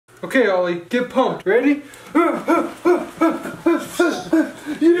Okay, Ollie, get pumped. Ready? Yeah!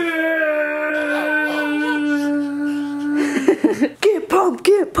 Get pumped,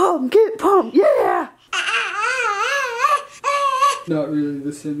 get pumped, get pumped, yeah! Not really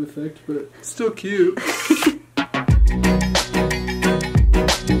the same effect, but still cute.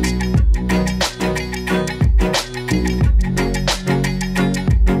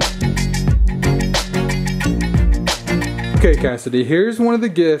 Okay, Cassidy, here's one of the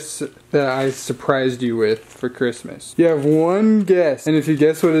gifts that I surprised you with for Christmas. You have one guess, and if you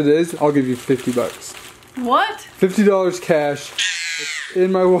guess what it is, I'll give you 50 bucks. What? $50 cash. It's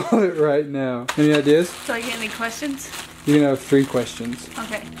in my wallet right now. Any ideas? Do I get any questions? You're gonna have 3 questions.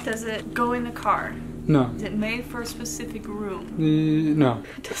 Okay. Does it go in a car? No. Is it made for a specific room? No.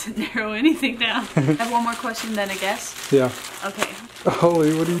 It doesn't narrow anything down. I have one more question, then a guess? Yeah. Okay.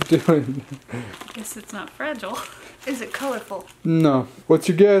 Ollie, what are you doing? I guess it's not fragile. Is it colorful? No. What's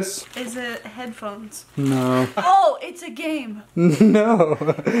your guess? Is it headphones? No. Oh, it's a game! No.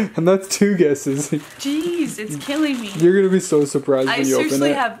 And that's 2 guesses. Jeez, it's killing me. You're gonna be so surprised I when you open it.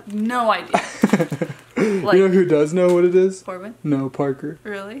 seriously have no idea. Like, you know who does know what it is? Corbin? No, Parker.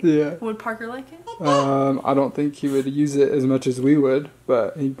 Really? Yeah. Would Parker like it? I don't think he would use it as much as we would,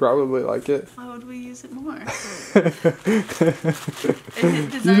 but he'd probably like it. Why would we use it more? You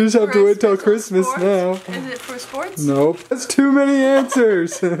just have to wait till Christmas sports? now. Is it for sports? Nope. That's too many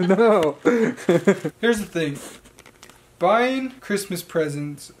answers. No. Here's the thing. Buying Christmas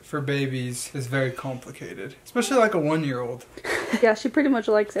presents for babies is very complicated. Especially like a 1-year-old. Yeah, she pretty much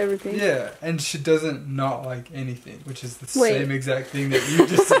likes everything. Yeah, and she doesn't not like anything, which is the same exact thing that you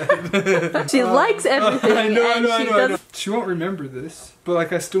just said. She likes everything. I know. Doesn't... She won't remember this, but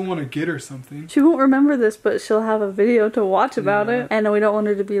like I still want to get her something. She won't remember this, but she'll have a video to watch about it. And we don't want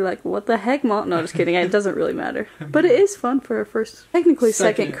her to be like, what the heck, Mom? No, just kidding. It doesn't really matter. But it is fun for her first, technically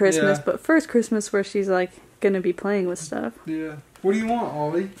second Christmas, but first Christmas where she's like gonna be playing with stuff. Yeah. What do you want,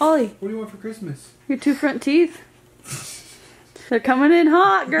 Ollie? Ollie. What do you want for Christmas? Your 2 front teeth. They're coming in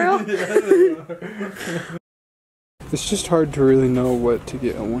hot, girl. It's just hard to really know what to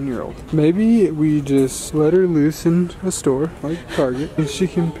get a 1-year-old. Maybe we just let her loose in a store like Target and she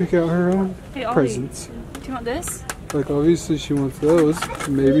can pick out her own presents. Do you want this? Like obviously she wants those.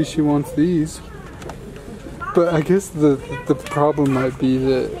 Maybe she wants these. But I guess the problem might be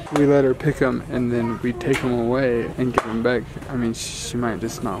that we let her pick them and then we take them away and give them back. I mean, she might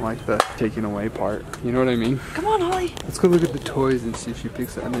just not like the taking away part. You know what I mean? Come on, Ollie. Let's go look at the toys and see if she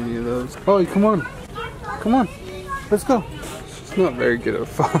picks out any of those. Ollie, come on. Come on. Let's go. She's not very good at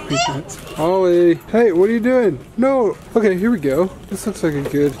following us. Ollie. Hey, what are you doing? No. Okay, here we go. This looks like a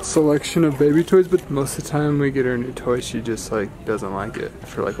good selection of baby toys, but most of the time we get her a new toy, she just like doesn't like it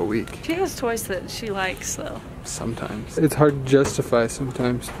for like a week. She has toys that she likes though. Sometimes. It's hard to justify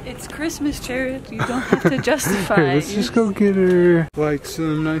sometimes. It's Christmas, Jared. You don't have to justify Here, let's it. just go get her like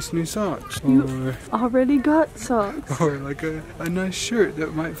some nice new socks. You already got socks. Or like a nice shirt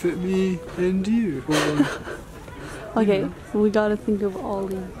that might fit me and you. Or, Okay, we gotta think of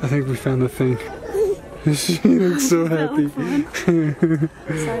Ollie. I think we found the thing. She looks so happy.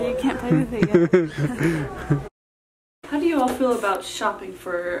 Sorry, you can't play with it yet. How do you all feel about shopping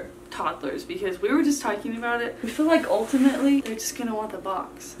for toddlers? Because we were just talking about it. We feel like ultimately they're just gonna want the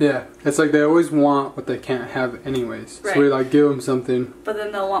box. Yeah, it's like they always want what they can't have anyways. Right. So we like give them something. But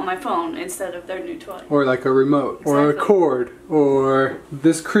then they'll want my phone instead of their new toy. Or like a remote. Or a cord. Or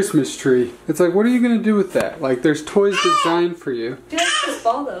this Christmas tree. It's like, what are you gonna do with that? Like there's toys designed for you. She likes this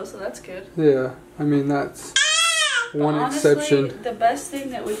ball though, so that's good. Yeah, I mean that's one exception. Honestly, the best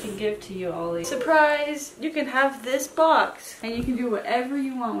thing that we can give to you, Ollie. Surprise! You can have this box. And you can do whatever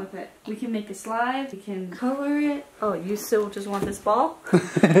you want with it. We can make a slide. We can color it. Oh, you still just want this ball?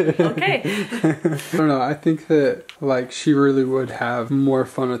 Okay. I don't know, I think that like she really would have more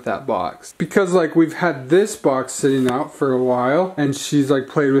fun with that box. Because like we've had this box sitting out for a while and she's like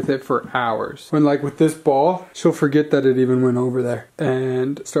played with it for hours. When like with this ball, she'll forget that it even went over there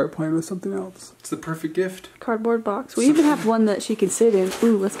and start playing with something else. It's the perfect gift. Cardboard box. We even have one that she can sit in.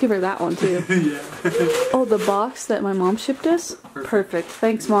 Ooh, let's give her that one too. Yeah. Oh, the box that my mom shipped us? Perfect.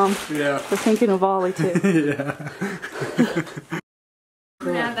 Thanks, Mom. Yeah. For thinking of Ollie too. Yeah. We're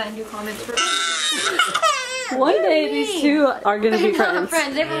gonna add that in your comments for One day these two are gonna be friends.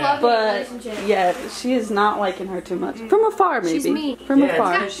 They have a lovely relationship. Yeah, she is not liking her too much. From afar, maybe. She's mean. From Yeah,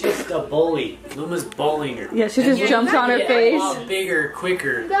 afar. it's 'cause she's a bully. Luma's bullying her. Yeah, she just jumps on her Yeah, face. a lot bigger,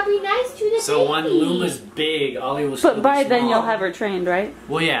 quicker. You gotta be nice to the So when baby. Luma's big, Ollie will still But by be then small. you'll have her trained, right?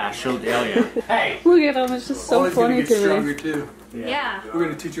 Well, yeah, she'll tell you. Hey! Look at him, it's just so Ollie's gonna funny get to me. stronger too. Yeah. We're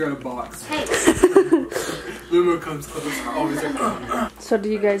gonna teach her how to box. Hey. Luma comes close. Always like. So do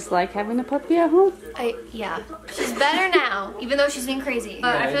you guys like having a puppy at home? Yeah. She's better now, even though she's been crazy.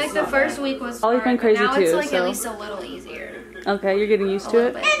 I feel like the first week was Ollie's been crazy now too, it's like so. at least a little easier. Okay, you're getting used A to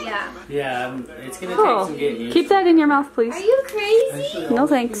little it? bit, yeah. Yeah, it's gonna take Oh, some getting used keep that in your mouth, please. Are you crazy? No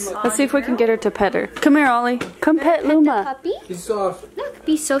thanks. Let's see if we can get her to pet her. Come here, Ollie. Come pet Luma. Puppy? He's soft. Look,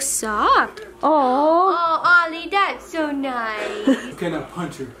 be so soft. Oh. Oh, Ollie, that's so nice. You cannot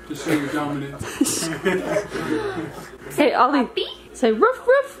punch her to show your dominance. Hey, Ollie. Puppy? Say roof,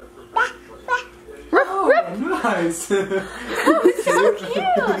 roof. Roof, roof. Nice. So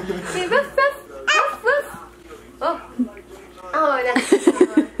cute. Say ruff, ruff, ruff, ruff. Oh. Oh, that's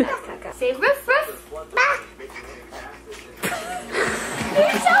cute. That's caca. Say ruff, ruff.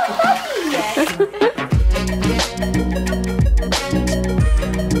 You're so funny.